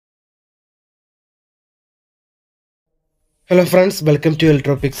Hello friends, welcome to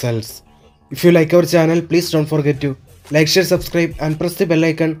Electropixels. If you like our channel, please don't forget to like, share, subscribe and press the bell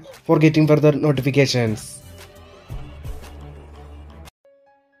icon for getting further notifications.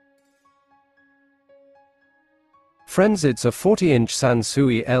 Friends, it's a 40-inch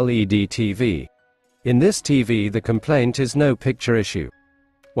Sansui LED TV. In this TV the complaint is no picture issue.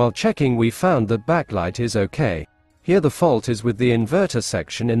 While checking we found that backlight is okay. Here the fault is with the inverter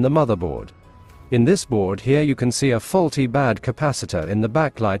section in the motherboard. In this board here you can see a faulty bad capacitor in the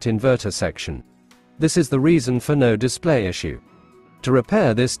backlight inverter section. This is the reason for no display issue. To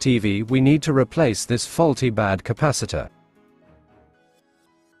repair this TV we need to replace this faulty bad capacitor.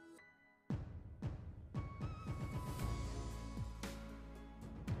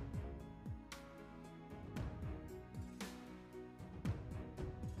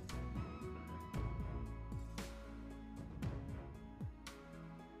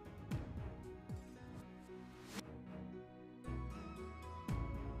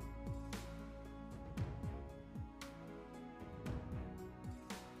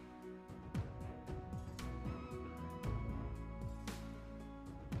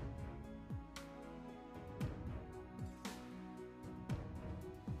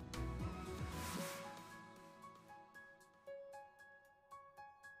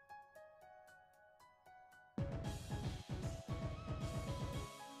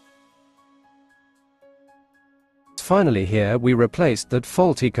 Finally here we replaced that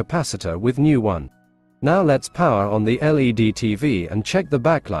faulty capacitor with new one. Now let's power on the LED TV and check the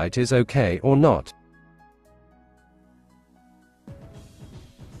backlight is okay or not.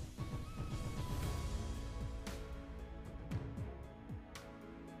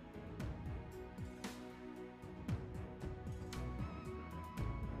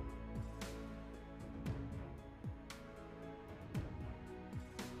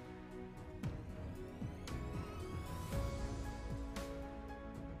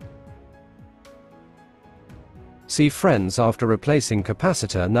 See friends, after replacing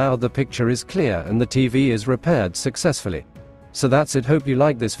capacitor now the picture is clear and the TV is repaired successfully. So that's it, hope you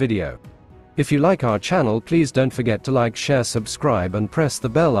like this video. If you like our channel please don't forget to like, share, subscribe and press the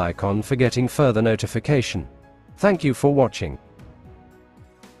bell icon for getting further notification. Thank you for watching.